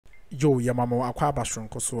Yo, Yamamo Aquaba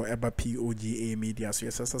Shronko so eba POG Media. So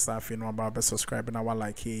yes, as I feel no about subscribe and our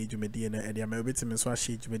like hey Jumedina and Yamabit so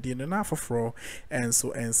she Jumedina na for and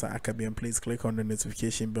so answer Akabian please click on the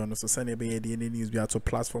notification bell so send be the news be to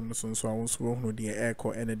platform so I also no the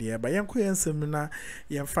echo and the by yanko ensem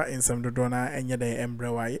yemfa ensem do na enye the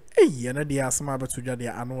embrewa eh na dia asma betuja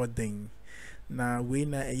dia ano den na we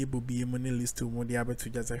na eyibobi mu ne list mu dia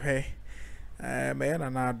betuja say hey me na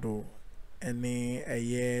Addo any a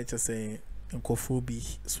year to say Akuffo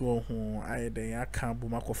so who I the Akambu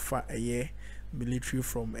makofa a year military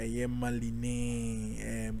from a year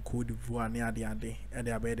Maline Cote d'Ivoire near the ade and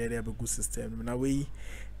they are better they have a good system. Now we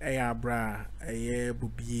a bra a year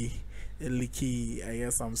bubi Elec a year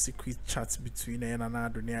some secret chats between and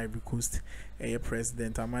Addo near Ivory Coast a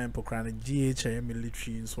president a man pokrana GH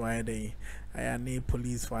military so I they I need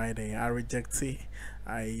police why they are rejected.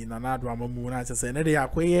 I Nanado Amamuna just say they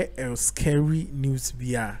acquire a scary news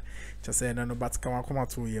via just say no but come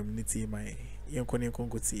to him niti my yonkoni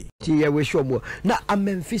konkoti. Yeah, we show more. Now I'm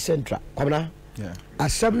Memphis Central. Come now. Yeah.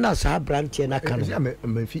 Asemna sa branch na kanu.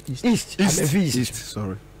 Memphis East.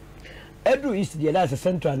 Sorry. Addo East the last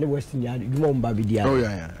Central and Western yard. You know Babidia. Oh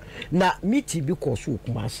yeah. Now meet because who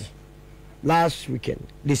Kumasi last weekend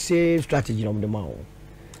the same strategy on the mountain.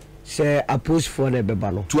 Say oppose for the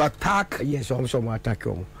bebano to attack. Yes, almost attack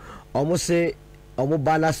you. Almost say almost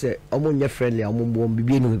balance say almost friendly almost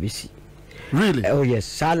bibi no bisi. Really? Oh yes,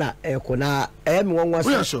 Sana ekona one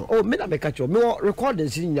was oh me na me catch you. Me record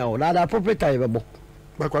this now. Na the appropriate time ebo.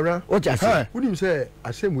 Bakwara. What you say? Who him say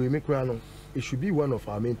asem we make no. It should be one of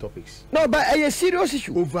our main topics. No, but a serious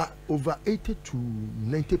issue. Over 80 to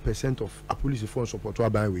 90% of a police force support to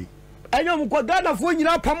our way. I know Ghana for you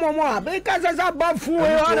Pamoma because as a bad fool.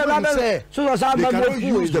 They cannot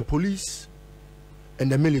use the police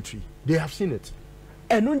and the military. They have seen it.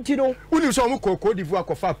 And you know, when you saw Cote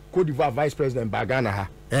d'Ivoire Vice President Bagana,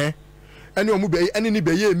 and you move any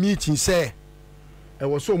meeting say there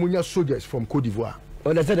was so many soldiers from Cote d'Ivoire.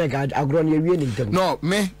 Oh, that's a guy Akroma winning. No,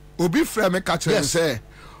 me Obi frame me catch and say,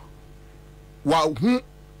 wow,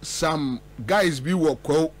 some guys be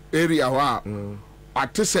walk area wa. I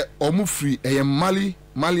say omu free a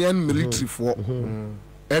Malian military for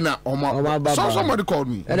and somebody called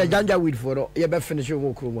me and a janja weed for you better finish your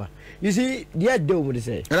Akroma. You see, the Addo would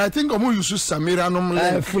say, and I think omu use Samira no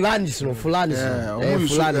Fulanis no Fulanis.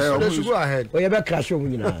 Let's go ahead. Oh, you better crash your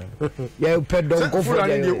winner. You pet don't go for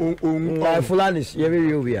Fulanis.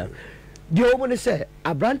 You will. The woman say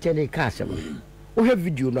a branch and a castle. We have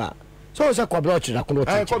video now. So it's a quadroche.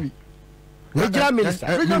 Regional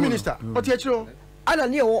minister. What you ana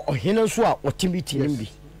ne o ohene so a otimiti nimbi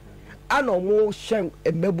ana mo shem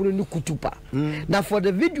emeburu ni kutupa na for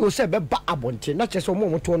the video say be ba abonte na chese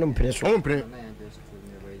mo to no mpre so mpre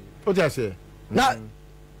o ti ase na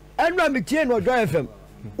enra mi tie no Joy FM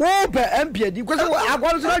wo pe MP di kwese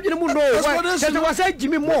agwalo so adwene mu no chese wa say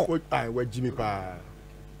Jimmy mo ai wa Jimmy pa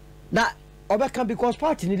na obeka because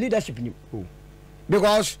party ni leadership ni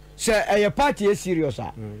because say a party is serious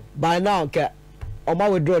by now ke o ma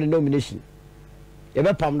withdraw the nomination. You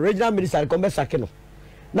pam regional minister come back no.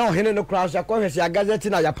 Now he no cross ya come say gazette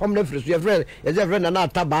na ya pam no free so your friend na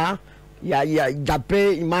taba ya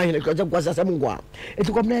jape imagine ko just say mungwa. It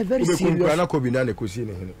come na very serious. Na ko bi na nekosi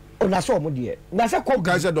ne hene. O na so mo de. Na say ko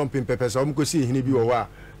gazette don pin pepper so mo ko si hene bi wo wa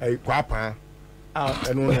kwa pa.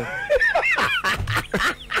 Eno no.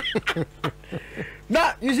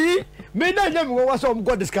 Now you see me na dem go was some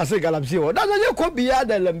go discuss galamsi o. Na so ko bi ya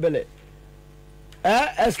da lembele.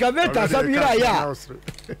 Excavator Samira ya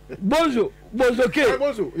Bozo ke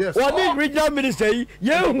yes what is regional minister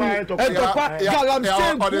yehu galam say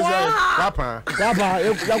papa ya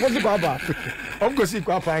go si papa go si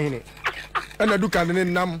papa hini na duka ne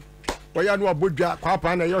nam wo ya no abodwa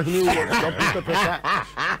papa na yo hini wo pepesa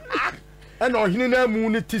na ohini na mu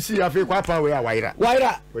ni tisi afi papa we a waira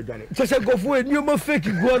se gofu enu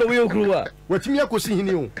fake go na we okruwa watimi akosi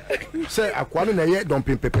hini o se akwa no na ye don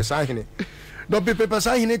pepesa hini don't be paper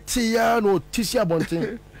sign it tia no tisia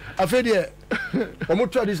bontin afedi e omo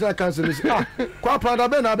traditional council is kwa pada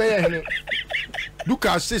be na be ye hene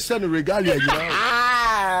duka sister no regalia duka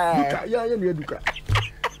ya ne duka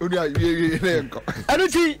odi a ye enko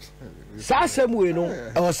anuti sa semwe no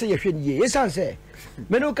e se ye hwe ni ye san se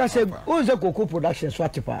me no ka se onze koko production so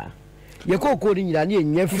atipa ye koko ni nyina ne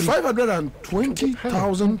enya free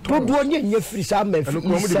 520,000 to do ne enya free sa me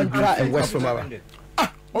central and west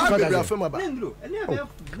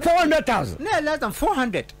 400,000. No, less than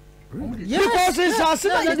 400. Yes, because it's a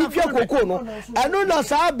city cocoa. I know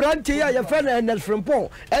that our branch here, your friend and from Paul,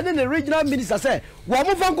 and then the regional minister said,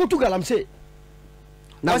 "Wamu van go to Galam say."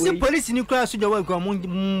 na se police ni kura so jawa ko mo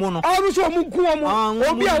no so mo ku mo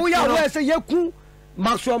obi a wo ya wo se yeku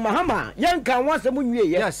Maxwell Mahama yanka won se mo nwie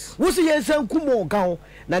ye wo se yen san ku mo ka ho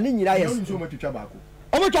na ne nyira yes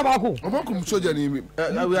Omokum soldier ni we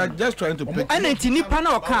are just trying to pick. And nipa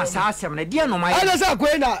na o ka sa asem na dia no mai. I say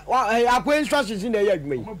akwe instructions in the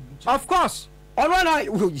adwuma. Of course. Alwana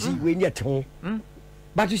you see we need to.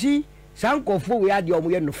 But you see Sankofo we had your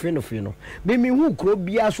no free no. Me hu kro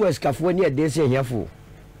bia so eskafo ni e dey say hiafo.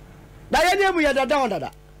 Da ye ne mu ye da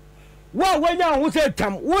da. Wa wanya hu say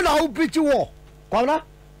tam, wo na hu pitch wo. Kwala?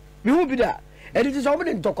 Me hu bi da. And it is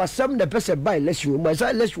already in Tokasam the person by less you, but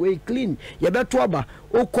less way clean. You better toba,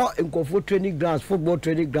 or call and go for training grounds, football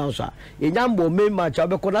training grounds. In Yambo main match, I'll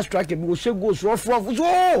be gonna strike and we will goes rough.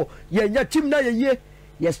 Oh, yeah, team na ye.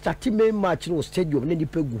 Yes, starting main match no stadium, any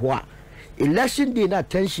pegua. Election day, not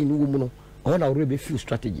tension, woman. On our rebel few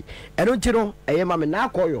strategy. I don't know, I am a now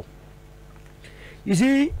call you. You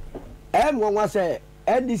see, M1 was a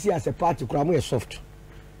NDC as a party, Cramway soft.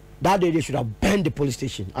 That day they should have burned the police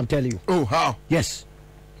station. I'm telling you. Oh, how? Yes.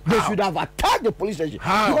 They should have attacked the police station.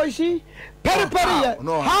 How? Because you see,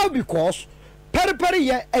 how? Because Periperi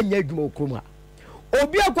here and Yegmo Kuma.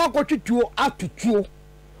 Obia Kwakotituo Atutuo.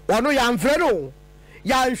 Wano ya mfreno.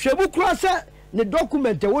 Ya shebu krasa the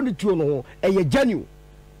document woni tuo no and ye genuine.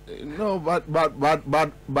 No, but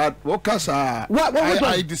workers are.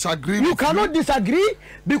 I disagree. You cannot disagree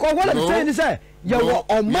because what I'm saying is you're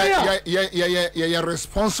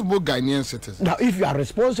responsible Ghanaian citizen. Now, if you are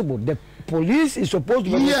responsible, the police is supposed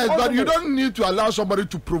to be yes, but you don't need to allow somebody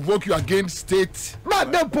to provoke you against state.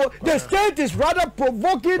 But the state is rather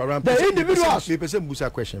provoking the individuals. People say Musa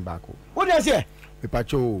question back. What do you say?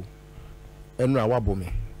 Pipacho, Enra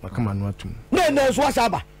Wabome, Makama Nuatum. No,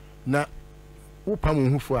 Swasaba. Na, Upamu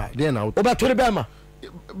Hufua, then out. About Turibama.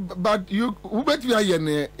 But you, who bet we are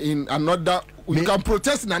in another. You can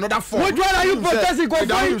protest in another form. Which one are you protesting?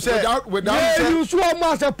 Without you so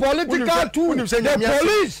much a political tool. The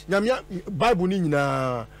police. Bible ni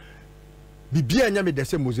na Bibia nyame de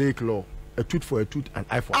say mosaic law, a tooth for a tooth, an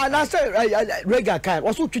eye for. And I say regular kind.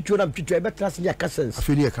 Also treat you am treat you better as your cousins.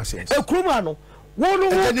 Afeni cousins. Akroma no. One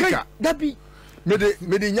that be me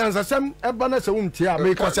de nyansa sem e ba na se wumtia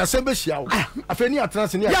me kwase asem be hia wo afeni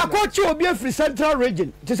atrans ni ya ko chi obi free central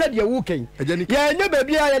region te said ye wuken ya nya ba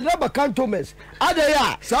bia ya na cantonments ada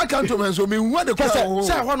ya sa cantonments o me hu de ko say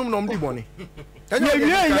honum no mdi boni ya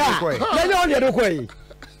nya on ye de ko yi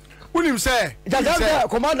unim say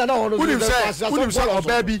commander na hono unim say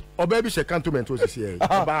oba bi she cantonment o sisi e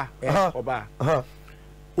oba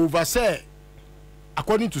over say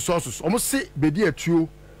according to sources almost say bedi atuo.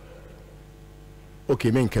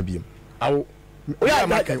 Okay, men kabiem. Awo.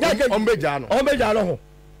 Ombejano ho.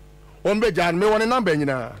 Ombejano me won number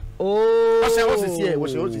nyina. Oh. What's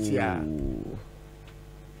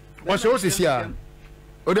here?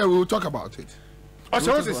 Oh, then we will talk about it. What's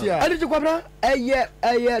here? I need to come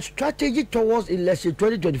a strategy towards election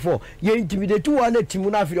 2024. You intimidate two and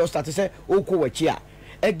Timuna Fio start to say, Oko Wachia.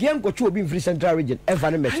 Again, go to be free central region.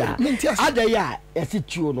 Ever mecha. Ada ya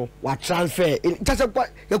esituno wa transfer. Just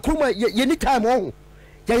your Kuma any time on.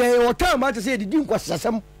 Your time I say the dim was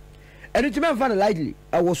some. And it's man fan lightly.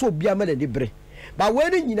 I was so biaman and debre. But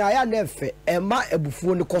when in I never and my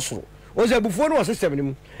ebuffon cosro was a buffon was a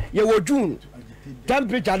 7. You were June.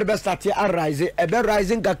 Temperature the best start here rising. A bed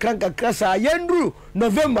rising a crank a crassa yendru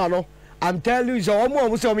November. No, I'm telling you, so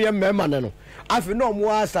almost some young man. I feel no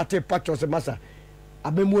more started patch of the massa.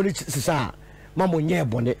 I've been more sa mamma near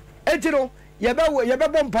bonnet. Etino, Yabba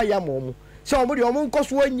Bompa Yamom. Somebody almost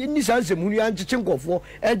cost one in this answer, Munian to Chinko for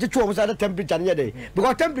and the 2 at the temperature near day.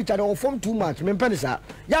 Because temperature don't form too much, men penisa.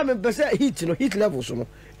 Yaman percent heat, heat levels.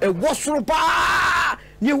 A wash from pa.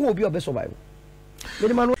 You will be a best survival.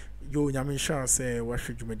 Yo, Yamisha say, what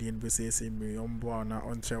should you make in business in me on Bwana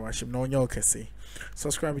on Chawashim? No, your Cassie.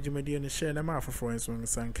 Subscribe to Media and share them out for friends on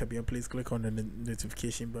San Cabian. Please click on the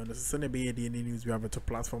notification button. Send a BAD any news we have to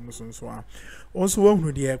platforms and so on. Also, one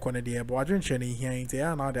with the air quantity, but I don't share here in the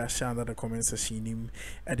air now. They are sharing the comments as she him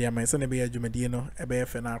at the Amazon BA Medino, a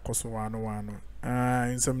BF and Akosowano.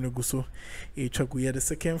 In some Nuguso, a chocolate the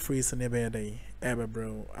second phrase in a bad day. Ever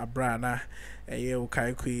bro, a brana, a year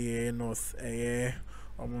Kaikui North, a year.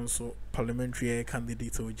 Also parliamentary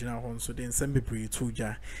candidate to general so then send me to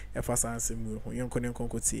ja first answer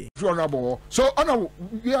so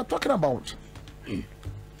we are talking about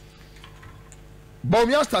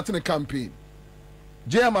Bawumia starting a campaign,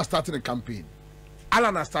 JM starting a campaign,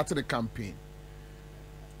 Alan started a campaign.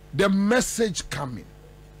 The message coming,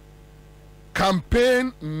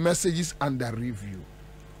 campaign messages under review.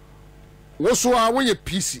 Also when you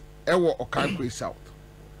PC ewo Okankwe South,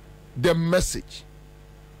 the message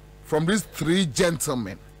from these three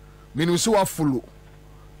gentlemen, meaning you are follow.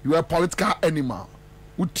 You are a political animal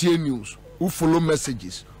who hear news, who follow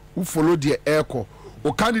messages, who follow the echo,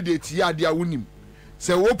 or candidate here they are winning.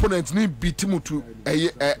 Say opponent need beat him to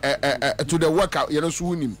the workout, you know, so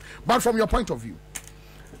win him. But from your point of view,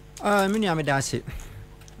 many amedase.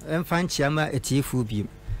 I'm fine chairman at TFUB.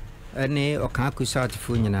 Any or Kakusat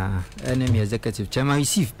Funina, enemy executive chairman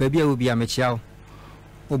receive, baby will be a mature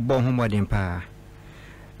or born homeward empire.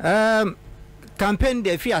 Campaign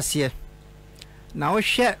de Fiasia. Now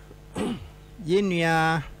share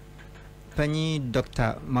Yenia Penny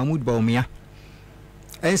Dr. Mahmoud Bawumia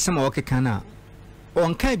and some Okekana.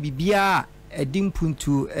 On can be bia a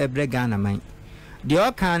dimpuntu a bregana mine. The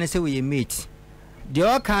all can say we meet. The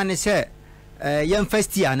all can say young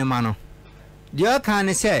festy animano. The all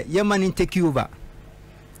can say young man in take over.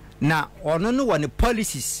 Now, or no one the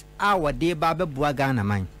policies our dear Baba Buagana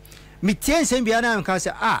mine. Me tense and Biana and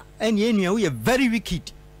Casa and Yenia we are very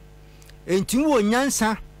wicked. And to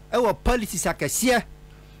Nyansa, our policies are cassia.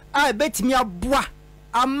 I bet me a bois,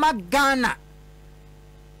 a magana,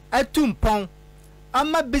 a tumpon.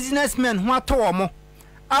 I'm a businessman who are tomo.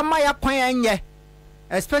 Am I a pioneer?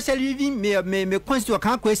 Especially me constitute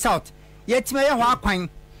can't go south. Yet may a whacking.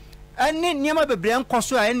 And then near my brain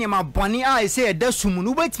cost any my bonny I say a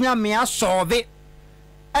desum, wait me a mere solve it.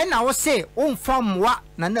 And I will say, oh, from what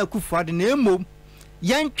Nana Akuffo the name.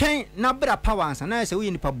 Young train not better powers, and I say we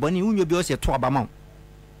in the bonny who you be also 12 amount.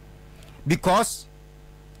 Because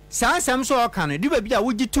some so can do be a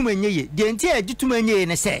would you too many, the entire too many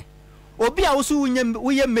in a say. Obi also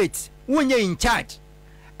we mate when you're in charge.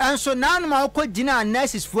 And so now my could dinner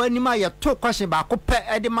nurses for any my talk question about copper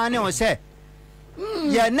at the money or say,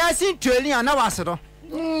 yeah, nursing trailing and no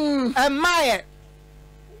and my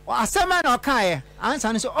some man or Kaya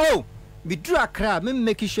answer so oh, we drew a crab,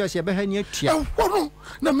 making sure she behind your chair. Oh,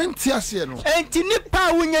 no, Mentiasiano. And to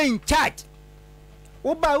nipper when you're in charge.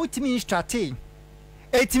 What about me strategy?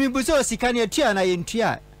 18 busos, can you chair and I in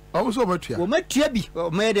chair. I was over to you. My trebi,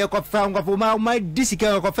 or made a found of my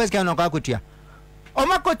discount of first can of Kakutia. O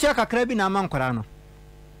my coacha crabin among Corano.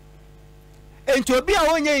 And to be a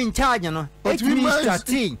one year in charge, you know, 8 minutes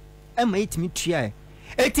tea, and made me try.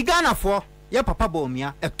 A tigana for your papa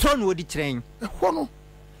Bawumia, a ton woody train.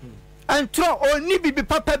 And throw or nibby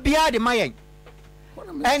papa beard in my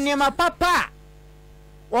and near my papa.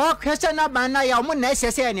 Or Christian Abana, your moon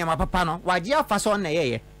necessary near my papa, why dear fason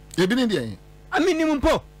a You been in the I minimum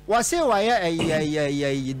po. Was say why a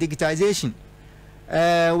digitization.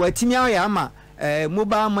 What Timia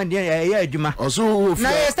mobile money a juma. Also, now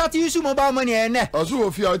I start to use mobile money and also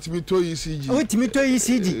if you are to me to ECG. Ultimate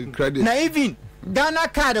ECG credit. Now even Ghana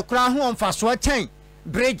card crown home for swat chain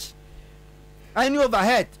bridge. I knew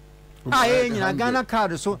overhead. I ain't Ghana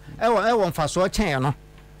card so I want for swat chain no.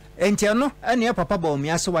 And you know, and your papa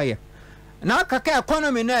Bawumia so why. Now kaka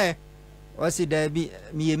economy na was it there be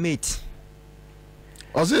me a mate.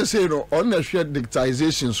 I say no on the shared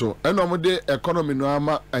digitization so and no the economy no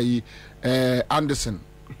ama Anderson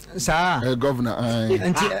sir governor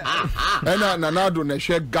and Nanado na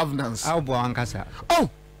share governance oh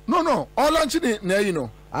no all anchi na you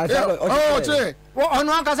know oh che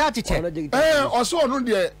ono ankasa chiche also on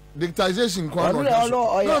the digitization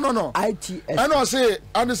no ITS and I say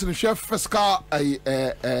Anderson share fiscal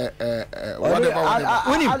whatever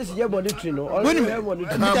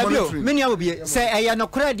many will be say I no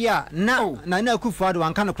credit now na Akuffo do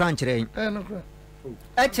anka no kran kire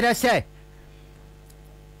actually say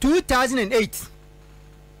 2008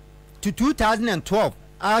 to 2012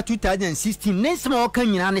 or 2016 next more kan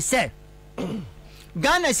nyina ne say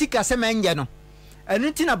Ghana sika se menje no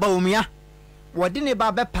enu ti na Bawumia wodi ne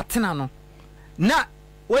ba be patena no na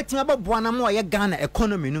wetima ba boana mo ye Ghana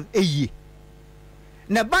economy no eyie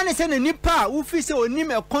na ba ne se na nipa wo fi se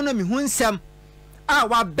onim economy hu nsem a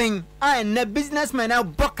wa ben a na businessman a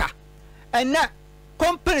boka and na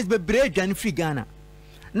companies be bread and free Ghana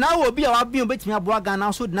now obi a wa bin betimi aboa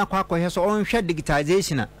Ghana so de na kwa akɔhɛ so on hwɛ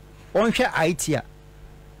digitization on hwɛ IT a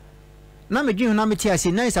na me dwun na me tia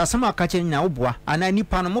se na isa asɛm aka kyɛ na wo boa ana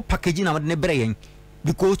nipa no mo package na ne brɛ yɛn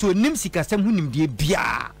because to nim sika sɛm hu nim de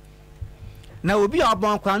bia na obi a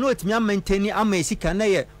abon kwa na otimi maintain ama sika na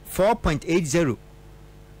yɛ 4.80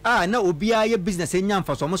 na obi a yɛ business enya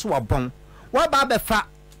mfa so mo so wabon wa ba be fa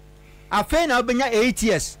afei na obenya 8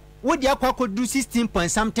 years wo de akwa ko do 16 point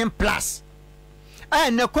something plus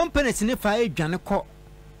na companies ne fa adwane kɔ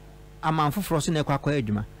amanfoforo so na akwa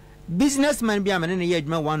adwuma businessman bi amene ne yɛ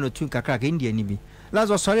adwuma 1 or 2 kakra ka India ni bi last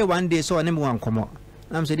was sorry one day so ne me wan komo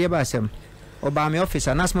na me say ba asem oba me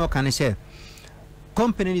officer na small can say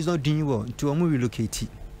company is not doing well to omu relocate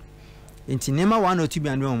Enti nema one or two bi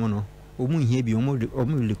anu omo no omu hia bi omu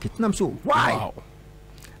relocate nam so why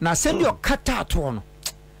na send your Qattara to no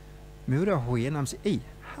me wura hoye nam say hey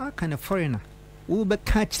how can a foreigner wo be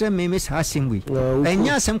ka kire me sa asem we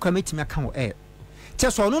enya asem kwa metimi aka wo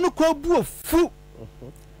cheso no no kwa bu ofu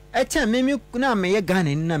eche me na me ye Ghana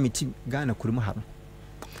ni na meti Ghana kurum ha no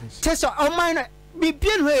cheso o man na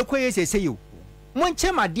bibia no ekoye sese yo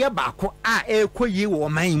monche made baako a ekoye wo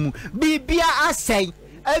man mu bibia asai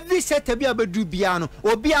every set bi abedu bia no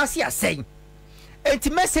obi ase asai enti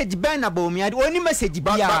message ben na Bawumia oni message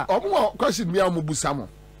bia omo question me amubusamo.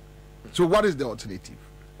 So what is the alternative?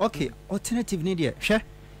 Okay, alternative ni dia hwe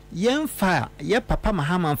yen fa ye papa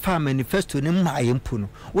Mahama fa manifesto ne ma yempu no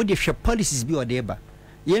wo de hwe policies bi o de ba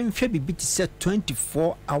yen hwe bibi ti set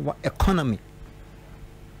 24-hour economy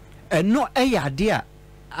no ade a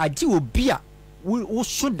agi obi a wo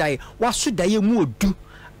sodai wa sodai mu odu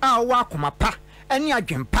a wa akoma pa ene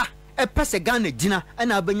adwempa pese Ghana gina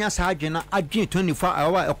na abanya sa adwena adwen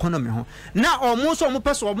 24-hour economy ho na omo so omo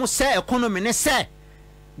pese omo se economy ne se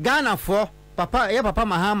Ghana for papa ya papa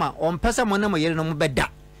Mahama on pese mo na mo yere no mo beda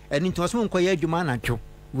eni nti oso nko ye adwuma na two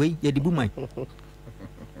we ye dibu man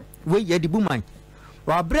we ye dibu man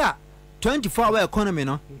wa bra 24-hour economy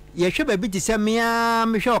no ye hwe ba bi ti se me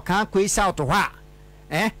hwe okan koi south ho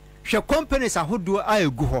a hwe companies ahodo a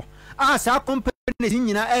egu ho a sa companies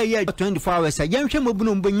nyina eye 24 hours a yen hwe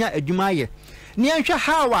mobuno mbonya adwuma ye ne yen hwe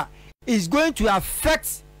how is going to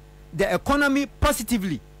affect the economy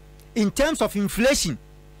positively in terms of inflation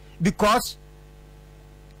because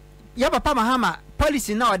ya papa Mahama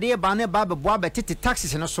policy na ode ba na ba bebo abetete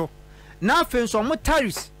taxes no so na afen so mo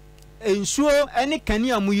tariffs ensuo ene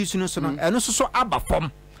kani amu yisu no so no eno so aba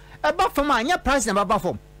fom anya price na baba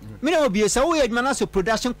fom me na obi esa wo ye adwuma na so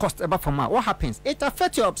production cost aba fom what happens it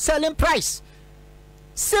affects your selling price.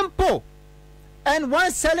 Simple. And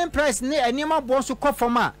one selling price ne anima bon so come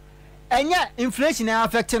from enya inflation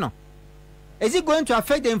affecting no. Is it going to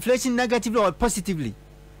affect the inflation negatively or positively?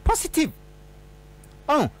 Positive.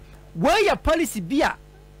 Oh, where your policy be a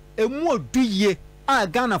more do ye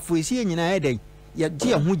Ghana for is here in a day. Ya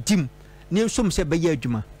dear who Jim near some say by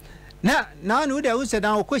Juma. Now no there was a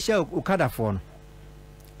down question Okada for.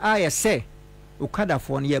 I say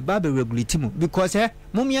Qattara ye babe regulate mu because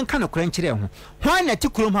mum yen kan okranchire ho hwan na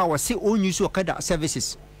tikurom ha wose on use Qattara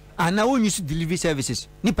services and na on use delivery services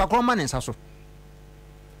ni Akroma ne nsa so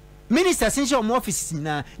minister since your offices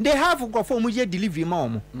na they have go for mu ye delivery ma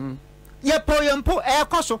omo ye poyempo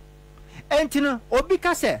koso entino obi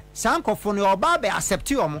ka se sankofo ne oba be accept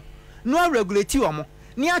omo no regulate omo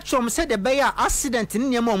ni atwom se de be ya accident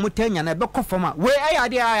ne ma omo tanya na be kofoma we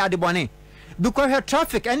ayade bone because her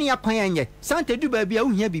traffic any akwan sante du ba bia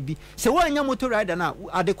uhia bibi se wo anya motor rider na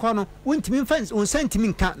adekọ no wontimi fence on sentimi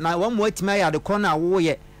nka na wo mo atimi ya adekọ na wo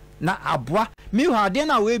ye na aboa mi ho ade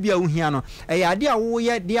na we bia uhia no e ade a wo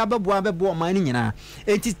ye de abebo man ni nyina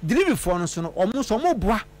enti delivery for no so no omo so mo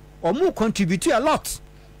boa omo contribute a lot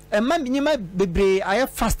e ma nyima bebre aye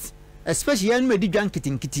fast especially yan medi dwan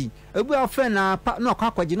kitinkiti ebu afre na na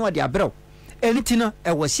akwaje na ode abrew enti no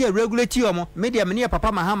e wo se regulate omo media me ne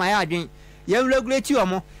papa Mahama ya adwen ye regulate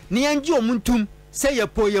omo ne yanji omo ntum say ye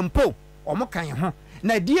poyempo omo kan ho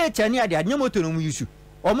na DH ani ade anyamoto no mu yusu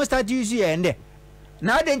omo start use ye ende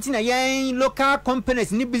na adenti na yen local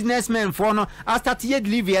companies ni businessmen for no start ye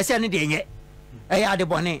deliver ye say ne de nye ade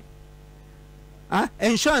bone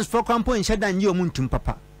insurance for company sheda nyi omo ntum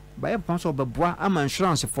papa ba ye pon so beboa ama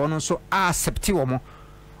insurance for no so accept omo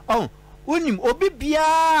onim obi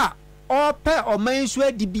bia ope oman so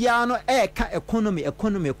adi bia no ka economy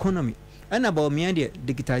and about me the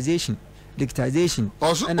digitization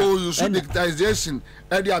also you should digitization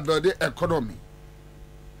and the economy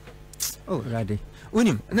ready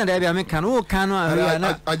unim na da bia me kan o kan no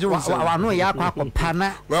wa no ya kwa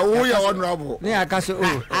pana well we are honorable na ya ka so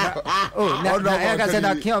na ya ka se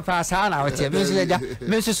da ke fa sa na o tie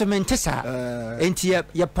me so mentesa enti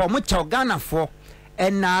ye pomo cha Ghana for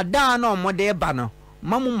and na da no mo de ba no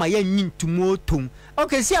mamu ma ya nyintumo tom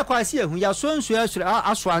okay si akwasi ehu ya so nsu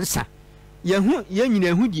aso ansa yehu ye nyina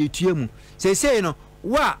ehu die tue mu sesei no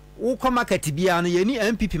wa wo kwa market bia no ye ni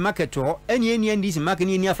MPP market ho eni NDC market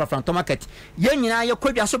ni Afrafranto market ye nyina ye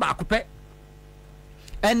kwadwa so ba akopɛ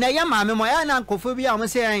ena ya maame mo ya na nkofo bia mo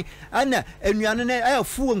se ana enuano na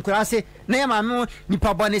afu nkurase na ya maame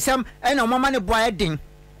nipa bonesam ena mama ne boa den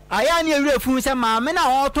aya ne ewura fu se maame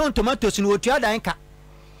na oton tomatoes no otua dan ka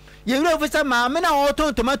ye ewura fu se maame na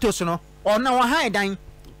oton tomatoes no ona wo han dan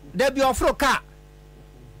da bi ofro ka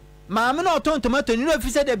maame na oton tomato ni refi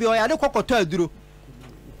se de bi o ya de kokoto aduro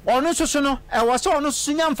ono soso no e wo se ono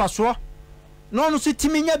soso nya mfaso no ono so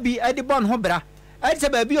timinya bi e de bon ho bra I say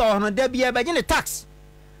baby or there be a bagin tax.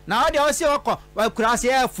 Now they all say well cross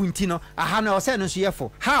air funtino I have no sense here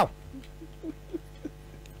for how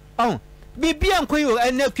oh bibi anko yo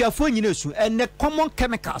ene kuafo nyina su ene common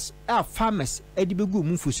chemicals farmers edi begu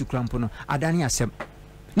mu fusu krampo no adane asem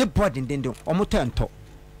ne body dendem omoto ento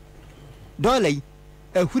dollar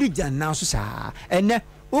ehuri janna so saa ene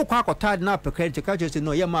ukwa akota na per credit ka just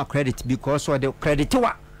no yema credit because of the credit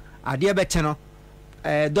wa ade be che no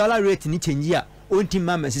dollar rate ni change a onti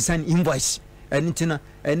mama sisan invoice enitina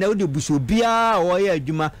ene wo de buso bia o ya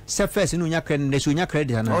adwuma surface no nya credit ne so nya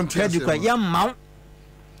credit na credit kwa yema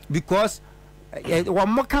because one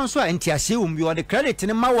more council and Tiasi you are the credit in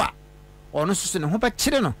a mawa or no susan hope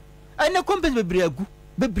children and no company be agu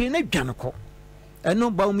be bring a janako and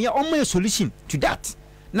no Bawumia only solution to that.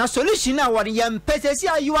 Now solution now what young peasants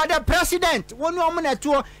you are the president 1 woman at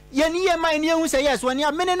 2 year my new say yes 1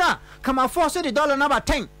 year minute come and force the dollar number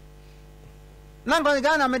 10 now going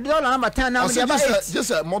Ghana me dollar number 10 now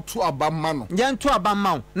just a more to about man yan to about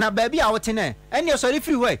man now baby out in there and you're sorry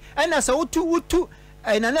free way and that's all two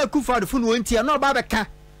and na Akuffo the phone won't hear no babeka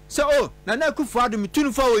so oh na Akuffo do me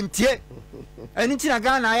tunu for won't hear and it's in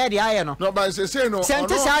Ghana I the no no but say no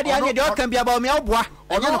sente side and they can be about me oboa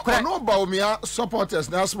no Bawumia supporters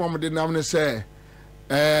na smom de nam ne say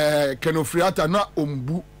kenofriata na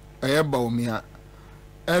ombu Bawumia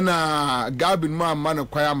and Gabin man no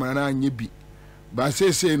kwaya man na anye bi but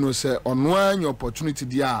say no say ono any opportunity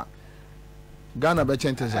dia Ghana be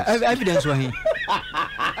chentes evidence wa hin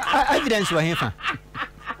evidence wa hin fa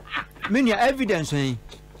many evidence hin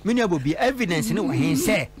many abobi evidence no wa hin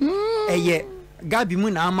say eye Gabi mu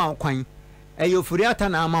na ama kwan eye ofuriata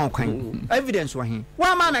na ama kwan evidence wa hin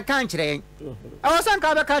wa ma na kan kire awasan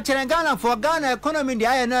ka be ka kire Ghana for Ghana economy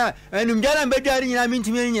dia ye na enum jana be dari nyina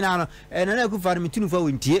mintimi nyina no na Akuffo mitunu fa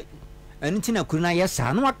wontie enitina kuru na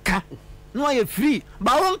yesa no aka no ye free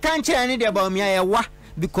ba won kan kire ne de Bawumia ye wa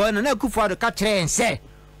because na Akuffo ka kire say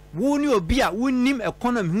wo ni obi a wonnim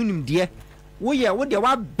economy hunim de wo ye wo de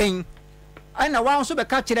wa ben ana wa so be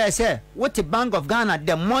ka kire say what the Bank of Ghana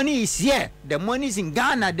the money is here the money is in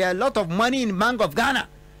Ghana there are a lot of money in Bank of Ghana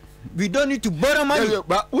we don't need to borrow money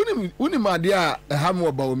but unim ade a ham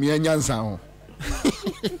wo Bawumia nyansa ho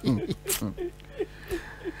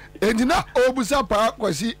endina obusa pa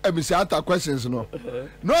kwasi emisata questions no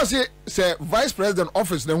no say vice president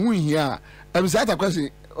office na hu hia emisata question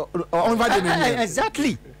on va de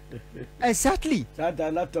exactly what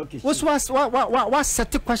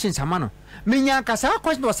set questions amano minya kasa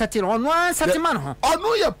question was set on one set man ho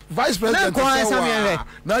no your vice president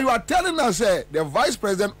now you are telling us the vice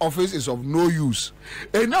president office is of no use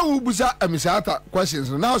and now ubusa emisata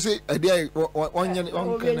questions now say there on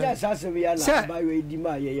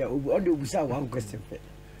one question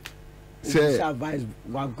say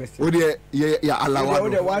one question. Oh dear, yeah, Allah.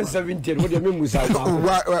 170. What do you mean, Musa?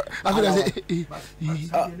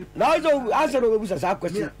 Now, answer the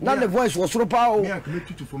question. Now the voice was so powerful.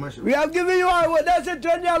 We are giving you our that's a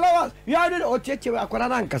 20 allowance. You are the Ocheche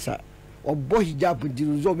Akwanankasa or Bohijap with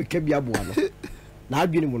Jiruzo Kebiabuano. Now,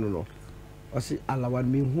 I've been one. I say Allah want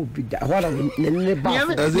me who be that. What are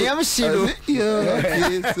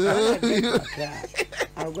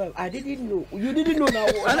I didn't know. You didn't know now.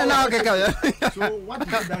 So what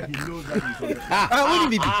is it that he knows that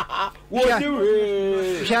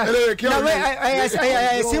he's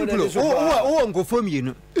I simple. Oh, go for me, you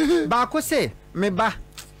know. Bako say, me ba.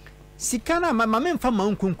 Sikana, my men from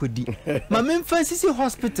Mount Kunkudi. My men fancy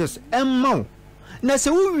hospitals and Mount. Na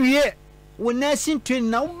se we when nursing train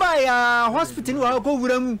now by a hospital who go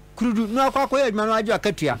over crude no quack man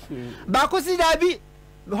Akatua. Bako see that be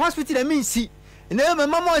the hospital I mean see. Na my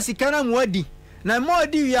mama sikana mwadi na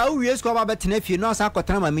mwadi ya uwes kwa baba tenefi no asa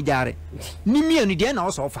akotana ma mijare ni mienu de na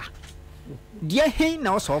osofa de hen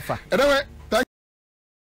na osofa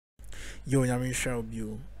yo nyame show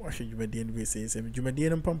bio wahwe dwumadie no say say dwumadie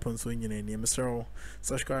no pompon so nyina ni mesro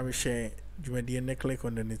subscribe share dwumadie no click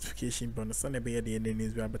on the notification button so na be the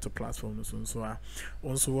news we better platform so a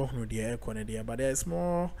also work no the icon there but there is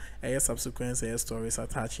more subsequent stories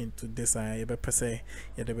attaching to this I be pese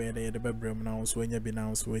ye de be brem na so nya bi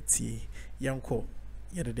na so ati yanko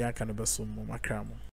ye de aka no be so mo makramo